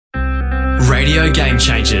Radio Game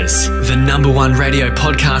Changers, the #1 radio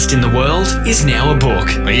podcast in the world, is now a book.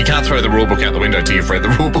 Well, you can't throw the rulebook out the window till you've read the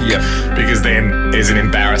rulebook, because then there's an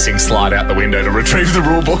embarrassing slide out the window to retrieve the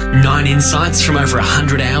rulebook. 9 insights from over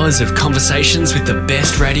 100 hours of conversations with the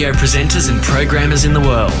best radio presenters and programmers in the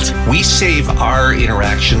world. We save our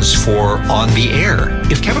interactions for on the air.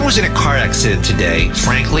 If Kevin was in a car accident today,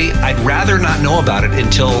 frankly, I'd rather not know about it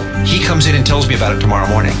until he comes in and tells me about it tomorrow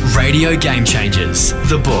morning. Radio Game Changers,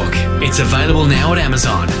 the book. It's available now at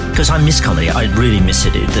Amazon. Because I miss comedy. I really miss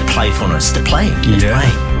it, the playfulness, the playing.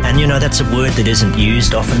 And, you know, that's a word that isn't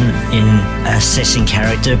used often in assessing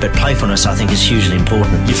character, but playfulness, I think, is hugely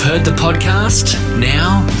important. You've heard the podcast?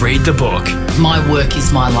 Now read the book. My work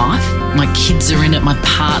is my life. My kids are in it. My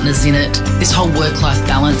partner's in it. This whole work-life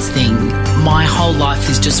balance thing, my whole life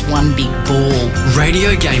is just one big ball.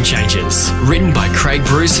 Radio Game Changers, written by Craig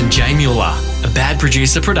Bruce and Jay Mueller, a Bad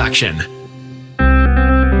Producer production.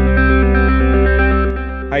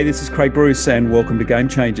 Hey, this is Craig Bruce and welcome to Game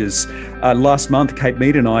Changers. Last month, Kate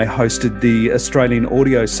Mead and I hosted the Australian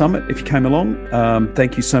Audio Summit. If you came along,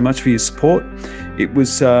 thank you so much for your support. It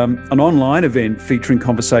was an online event featuring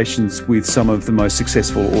conversations with some of the most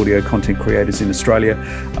successful audio content creators in Australia.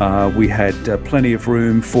 We had plenty of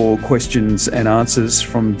room for questions and answers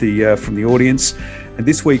from the audience. And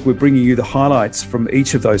this week, we're bringing you the highlights from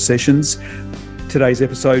each of those sessions. Today's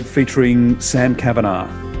episode featuring Sam Kavanagh.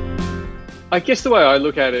 I guess the way I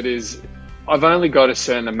look at it is I've only got a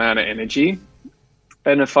certain amount of energy.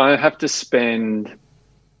 And if I have to spend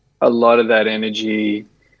a lot of that energy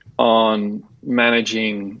on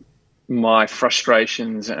managing my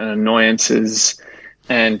frustrations and annoyances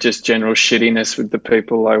and just general shittiness with the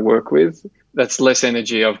people I work with, that's less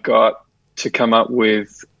energy I've got to come up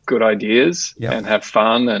with good ideas and have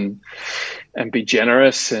fun and be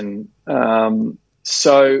generous. And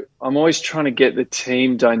so I'm always trying to get the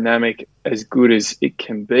team dynamic as good as it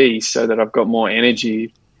can be so that I've got more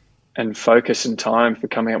energy and focus and time for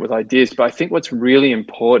coming up with ideas. But I think what's really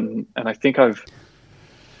important, and I think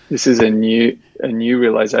this is a new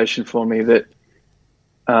realization for me, that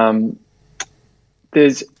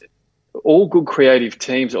there's all good creative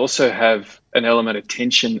teams also have an element of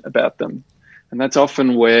tension about them. And that's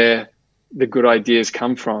often where the good ideas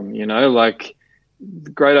come from, you know, like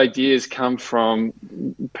great ideas come from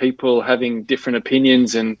people having different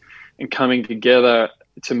opinions and coming together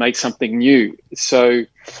to make something new. So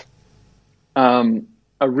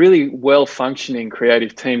a really well-functioning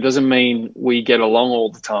creative team doesn't mean we get along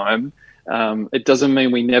all the time. It doesn't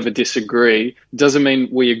mean we never disagree. It doesn't mean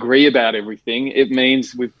we agree about everything. It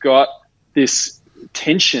means we've got this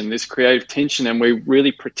tension, this creative tension, and we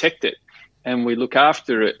really protect it and we look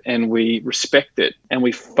after it and we respect it and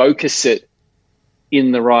we focus it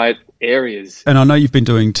in the right areas. And I know you've been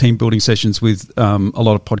doing team building sessions with a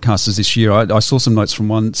lot of podcasters this year. I saw some notes from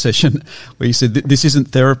one session where you said this isn't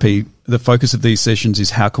therapy. The focus of these sessions is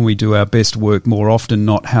how can we do our best work more often,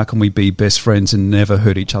 not how can we be best friends and never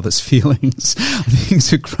hurt each other's feelings. I think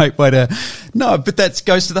it's a great way to... No, but that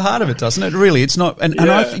goes to the heart of it, doesn't it? Really, it's not... And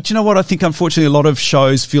do you know what? I think, unfortunately, a lot of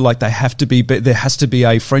shows feel like there has to be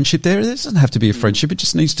a friendship there. There doesn't have to be a friendship. It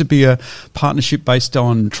just needs to be a partnership based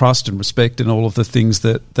on trust and respect and all of the things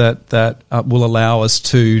that will allow us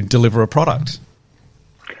to deliver a product.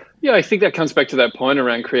 Yeah, I think that comes back to that point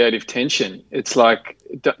around creative tension. It's like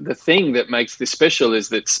the thing that makes this special is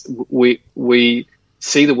that we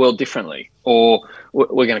see the world differently, or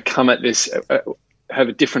we're going to come at this, have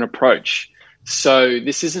a different approach. So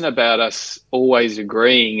this isn't about us always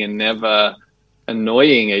agreeing and never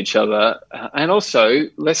annoying each other. And also,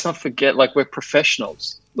 let's not forget, like, we're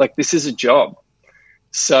professionals. Like, this is a job.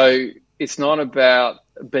 So it's not about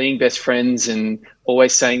being best friends and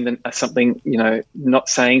always saying something, you know, not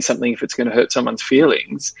saying something if it's going to hurt someone's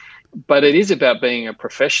feelings. But it is about being a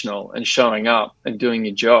professional and showing up and doing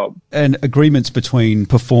your job. And agreements between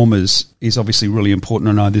performers is obviously really important.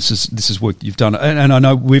 I know this is work you've done, and I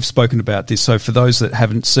know we've spoken about this. So for those that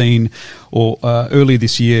haven't seen, or earlier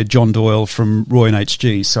this year, John Doyle from Roy and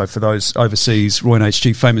HG. So for those overseas, Roy and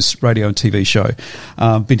HG, famous radio and TV show,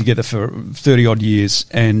 been together for 30 odd years,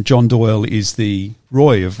 and John Doyle is the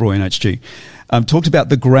Roy of Roy and HG. Talked about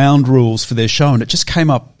the ground rules for their show, and it just came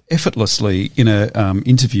up effortlessly in an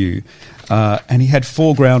interview, and he had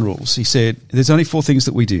 4 ground rules. He said, there's only 4 things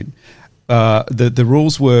that we did. The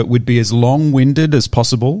rules were, we'd be as long-winded as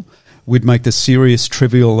possible, we'd make the serious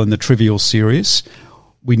trivial and the trivial serious,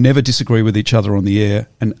 we never disagree with each other on the air,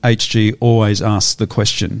 and HG always asks the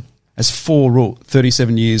question. has 4 rules,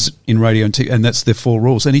 37 years in radio and that's their 4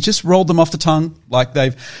 rules. And he just rolled them off the tongue like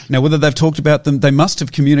whether they've talked about them, they must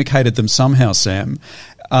have communicated them somehow, Sam.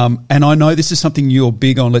 And I know this is something you're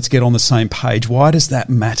big on, let's get on the same page. Why does that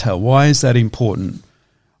matter? Why is that important?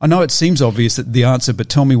 I know it seems obvious that the answer, but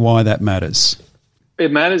tell me why that matters.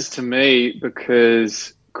 It matters to me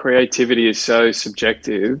because creativity is so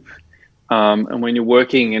subjective. And when you're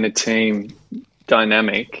working in a team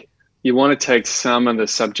dynamic, you want to take some of the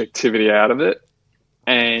subjectivity out of it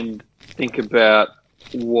and think about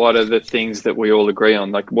what are the things that we all agree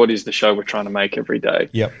on. Like, what is the show we're trying to make every day?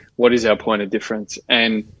 Yep. What is our point of difference?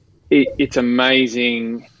 And it's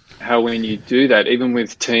amazing how when you do that, even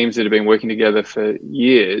with teams that have been working together for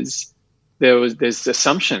years, there's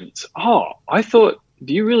assumptions. Oh,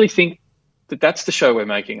 do you really think that that's the show we're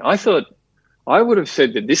making? I would have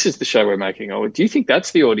said that this is the show we're making. Or do you think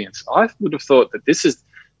that's the audience? I would have thought that this is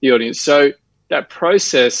the audience. So that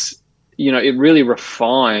process, it really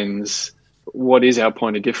refines what is our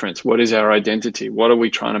point of difference? What is our identity? What are we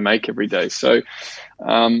trying to make every day? So,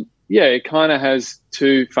 it kind of has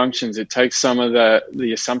 2 functions. It takes some of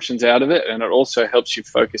the assumptions out of it, and it also helps you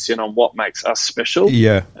focus in on what makes us special.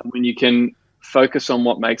 Yeah. And when you can focus on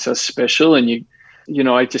what makes us special, and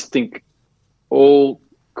I just think all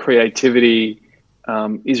creativity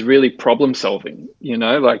is really problem solving.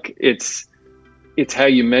 Like it's how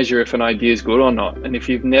you measure if an idea is good or not. And if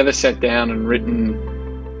you've never sat down and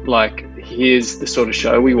written, like, here's the sort of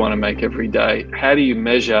show we want to make every day, how do you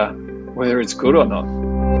measure whether it's good or not?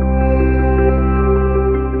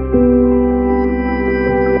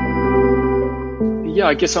 Yeah,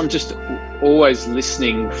 I guess I'm just always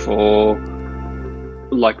listening for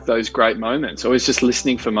like those great moments, always just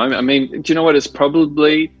listening for moments. I mean, do you know what is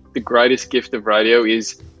probably the greatest gift of radio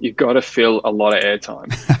is? You've got to fill a lot of airtime,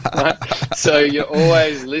 right? So you're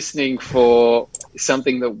always listening for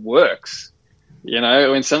something that works.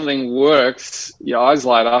 When something works, your eyes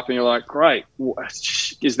light up and you're like, great.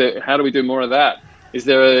 How do we do more of that? Is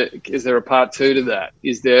there a part 2 to that?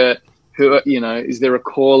 Is there a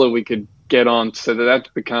caller we could get on so that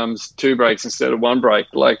becomes 2 breaks instead of 1 break?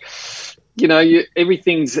 Like,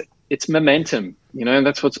 it's momentum, and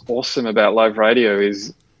that's what's awesome about live radio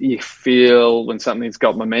is you feel when something's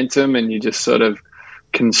got momentum and you just sort of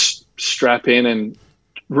can strap in and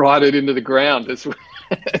ride it into the ground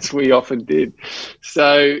as we often did.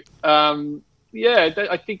 So,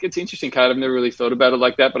 I think it's interesting, Kate. I've never really thought about it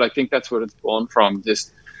like that, but I think that's what it's born from.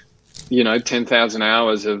 Just, 10,000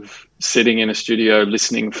 hours of sitting in a studio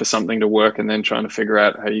listening for something to work and then trying to figure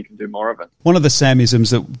out how you can do more of it. One of the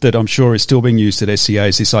Samisms that I'm sure is still being used at SCA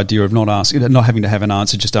is this idea of not having to have an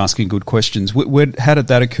answer, just asking good questions. How did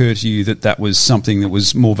that occur to you that was something that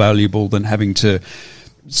was more valuable than having to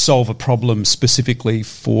solve a problem specifically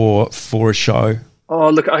for a show? Oh,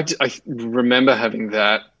 look, I remember having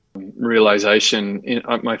that realization.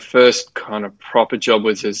 My first kind of proper job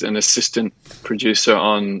was as an assistant producer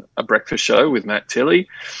on a breakfast show with Matt Tilley.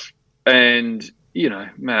 And,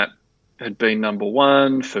 Matt had been number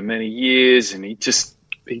 1 for many years, and he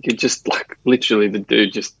could just like literally the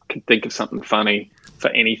dude just could think of something funny for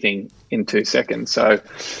anything in 2 seconds. So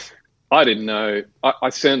I didn't know. I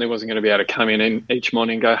certainly wasn't going to be able to come in each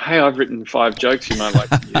morning and go, hey, I've written 5 jokes you might like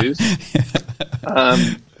to use.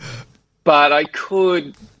 But I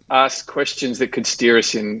could ask questions that could steer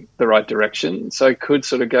us in the right direction. So I could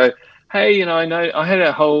sort of go, hey, I know I had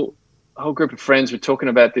a whole group of friends were talking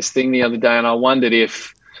about this thing the other day, and I wondered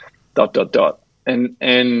if ...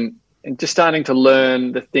 and just starting to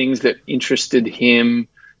learn the things that interested him,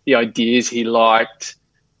 the ideas he liked,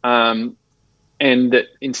 and that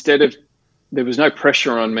instead of, there was no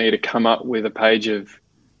pressure on me to come up with a page of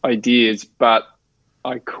ideas, but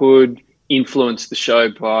I could influence the show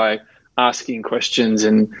by asking questions,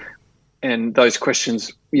 and those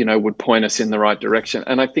questions, would point us in the right direction.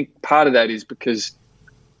 And I think part of that is because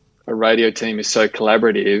a radio team is so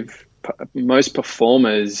collaborative. Most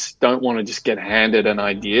performers don't want to just get handed an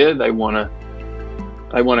idea. They want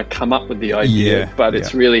to come up with the idea, but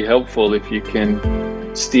it's really helpful if you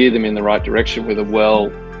can steer them in the right direction with a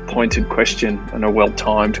well-pointed question and a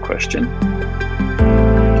well-timed question.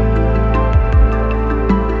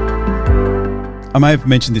 I may have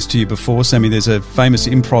mentioned this to you before, Sammy. There's a famous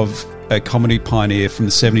improv comedy pioneer from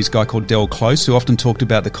the 70s, a guy called Del Close, who often talked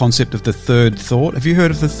about the concept of the third thought. Have you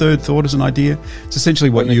heard of the third thought as an idea? It's essentially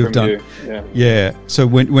what you've done. Yeah. So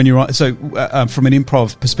when you're on, from an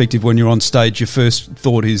improv perspective, when you're on stage, your first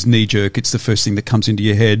thought is knee jerk. It's the first thing that comes into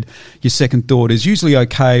your head. Your second thought is usually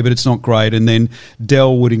okay, but it's not great. And then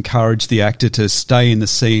Del would encourage the actor to stay in the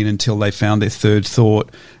scene until they found their third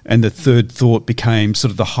thought. and the third thought became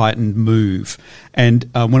sort of the heightened move. And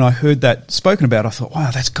when I heard that spoken about, I thought,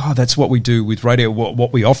 wow, that's what we do with radio,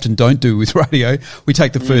 what we often don't do with radio. We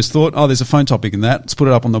take the first thought, there's a phone topic in that, let's put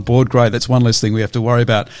it up on the board, great, that's one less thing we have to worry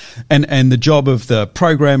about. And the job of the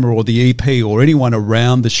programmer or the EP or anyone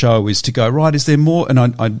around the show is to go, right, is there more? And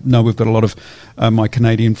I know we've got a lot of my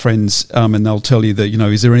Canadian friends, and they'll tell you that,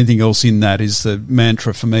 is there anything else in that, is the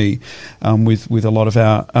mantra for me with a lot of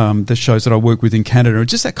our the shows that I work with in Canada.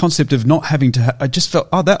 Just that concept of not having to, I just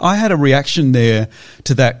felt, that I had a reaction there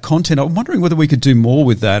to that content. I'm wondering whether we could do more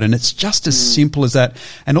with that, and it's just as simple as that.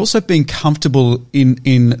 And also being comfortable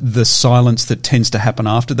in the silence that tends to happen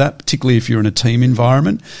after that, particularly if you're in a team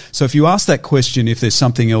environment. So if you ask that question, if there's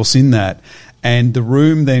something else in that, and the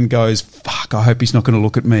room then goes, fuck, I hope he's not going to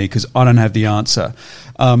look at me because I don't have the answer.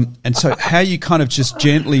 And so how you kind of just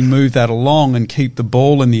gently move that along and keep the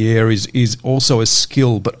ball in the air is also a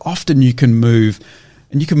skill. But often you can move,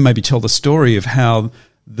 and you can maybe tell the story of how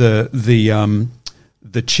the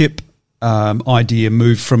chip idea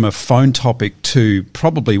moved from a phone topic to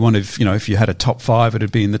probably one of, if you had a top 5,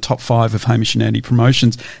 it'd be in the top 5 of Hamish and Andy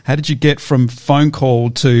promotions. How did you get from phone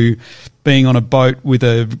call to being on a boat with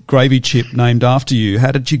a gravy chip named after you?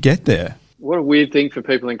 How did you get there? What a weird thing for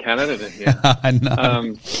people in Canada to hear. I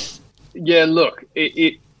know. Yeah, look,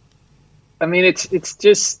 it's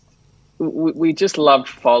just, we just love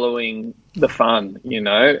following the fun,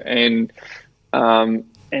 and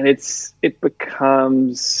it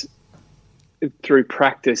becomes, through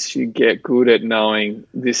practice, you get good at knowing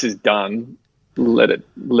this is done,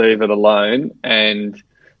 leave it alone. And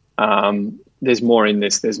there's more in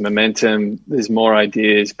this. There's momentum. There's more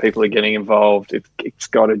ideas. People are getting involved. It's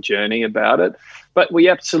got a journey about it. But we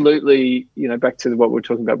absolutely, back to what we were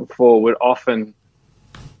talking about before, would often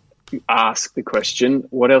ask the question,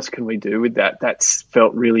 what else can we do with that? That's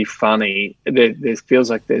felt really funny. There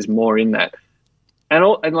feels like there's more in that.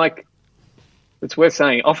 And like, it's worth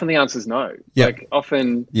saying, often the answer is no. Yep. Like,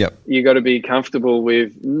 often you got to be comfortable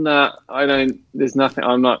with, there's nothing,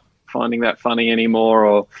 I'm not finding that funny anymore,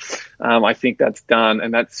 or I think that's done.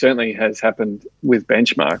 And that certainly has happened with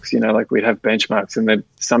benchmarks. Like, we'd have benchmarks, and then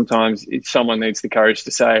sometimes someone needs the courage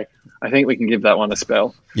to say, I think we can give that one a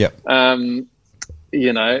spell. Yep.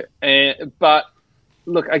 But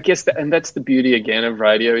look, I guess that's the beauty again of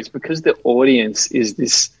radio, is because the audience is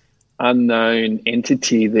this unknown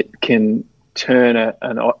entity that can turn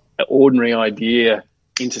an ordinary idea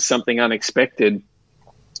into something unexpected.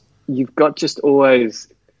 You've just always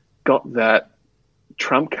got that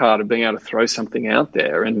trump card of being able to throw something out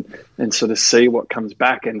there and sort of see what comes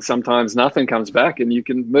back. And sometimes nothing comes back and you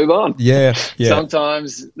can move on. Yeah.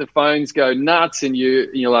 Sometimes the phones go nuts and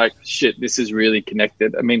you're like, shit, this is really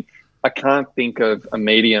connected. I mean, I can't think of a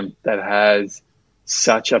medium that has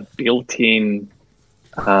such a built-in,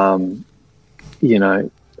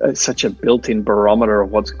 such a built-in barometer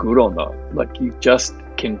of what's good or not. Like, you just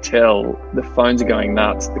can tell the phones are going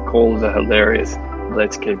nuts, the calls are hilarious,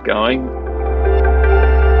 let's keep going.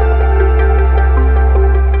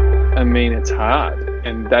 I mean, it's hard,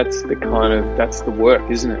 and that's the work,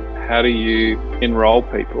 isn't it? How do you enroll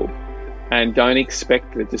people? And don't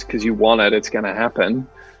expect that just because you want it, it's going to happen.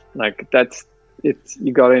 Like,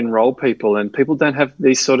 you got to enroll people, and people don't have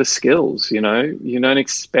these sort of skills, You don't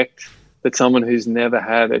expect that someone who's never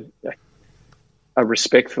had a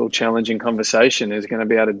respectful, challenging conversation is going to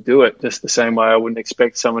be able to do it just the same way I wouldn't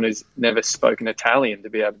expect someone who's never spoken Italian to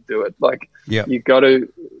be able to do it. Like, you got to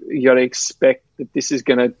expect that this is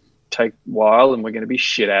going to take a while, and we're going to be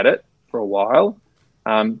shit at it for a while.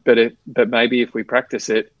 But maybe if we practice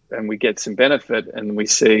it and we get some benefit and we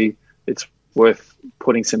see it's worth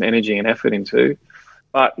putting some energy and effort into.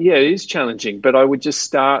 But yeah, it is challenging. But I would just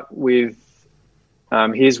start with,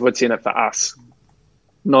 here's what's in it for us,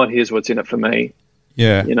 not here's what's in it for me.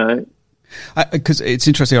 Yeah. Because it's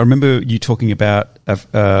interesting. I remember you talking about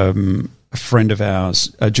a friend of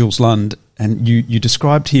ours, Jules Lund, and you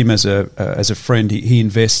described him as a friend. He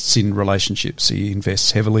invests in relationships. He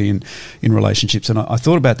invests heavily in relationships. And I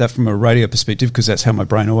thought about that from a radio perspective, because that's how my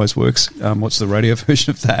brain always works. What's the radio version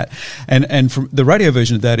of that? And from the radio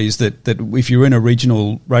version of that is that if you're in a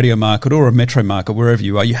regional radio market or a metro market, wherever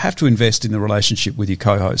you are, you have to invest in the relationship with your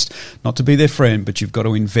co-host. Not to be their friend, but you've got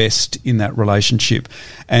to invest in that relationship.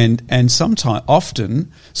 And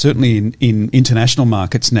often, certainly in international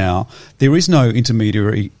markets now, there is no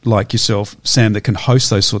intermediary like yourself, Sam, that can host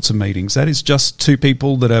those sorts of meetings. That is just two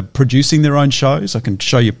people that are producing their own shows. I can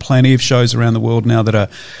show you plenty of shows around the world now that are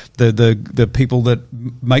the people that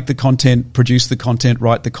make the content, produce the content,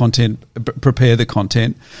 write the content, prepare the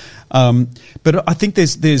content. But I think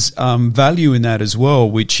there's value in that as well,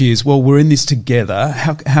 which is, well, we're in this together.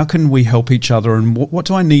 How can we help each other, and what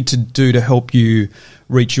do I need to do to help you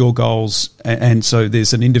reach your goals? And so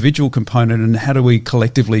there's an individual component, and how do we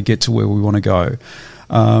collectively get to where we want to go?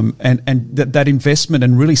 And that investment,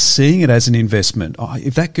 and really seeing it as an investment.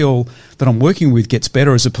 If that girl that I'm working with gets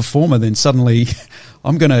better as a performer, then suddenly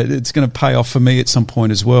it's gonna pay off for me at some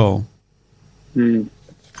point as well.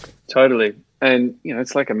 Totally. And,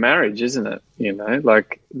 it's like a marriage, isn't it?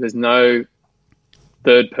 Like there's no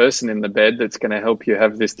third person in the bed that's going to help you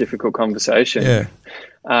have this difficult conversation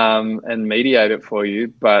and mediate it for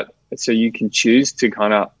you. But so you can choose to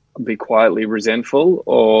kind of be quietly resentful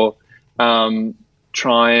or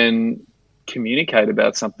try and communicate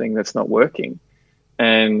about something that's not working.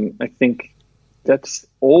 And I think that's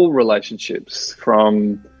all relationships,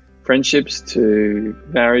 from friendships to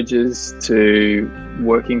marriages to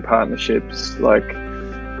working partnerships. Like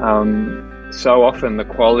so often the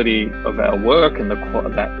quality of our work and the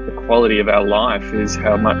quality of our life is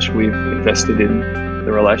how much we've invested in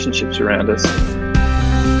the relationships around us.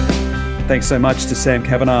 Thanks so much to Sam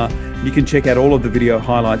Kavanagh. You can check out all of the video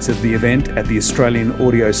highlights of the event at the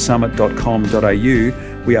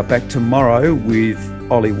AustralianAudioSummit.com.au. We are back tomorrow with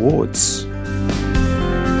Ollie Wards.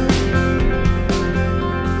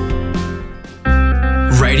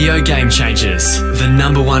 Radio Game Changers, the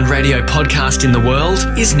 #1 radio podcast in the world,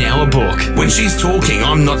 is now a book. When she's talking,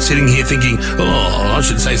 I'm not sitting here thinking, I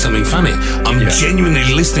should say something funny. I'm genuinely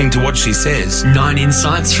listening to what she says. 9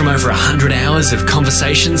 insights from over 100 hours of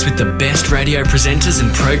conversations with the best radio presenters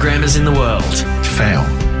and programmers in the world. Fail.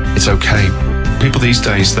 It's okay. People these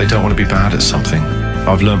days, they don't want to be bad at something.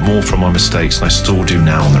 I've learned more from my mistakes, and I still do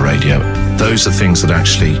now on the radio. Those are things that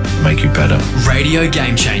actually make you better. Radio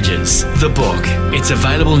Game Changers, the book. It's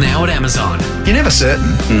available now at Amazon. You're never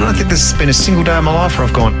certain. I don't think there's been a single day in my life where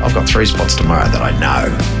I've got 3 spots tomorrow that I know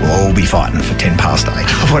we'll all be fighting for 8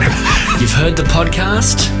 or whatever. You've heard the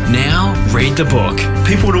podcast, now read the book.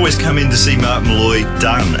 People would always come in to see Mark Malloy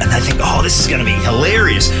done, and they think, this is going to be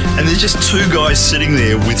hilarious. And there's just 2 guys sitting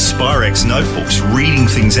there with Spyrex notebooks reading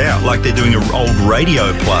things out like they're doing an old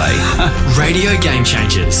radio play. Radio Game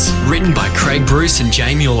Changers, written by Craig Bruce and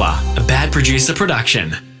Jay Mueller, a Bad Producer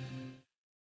production.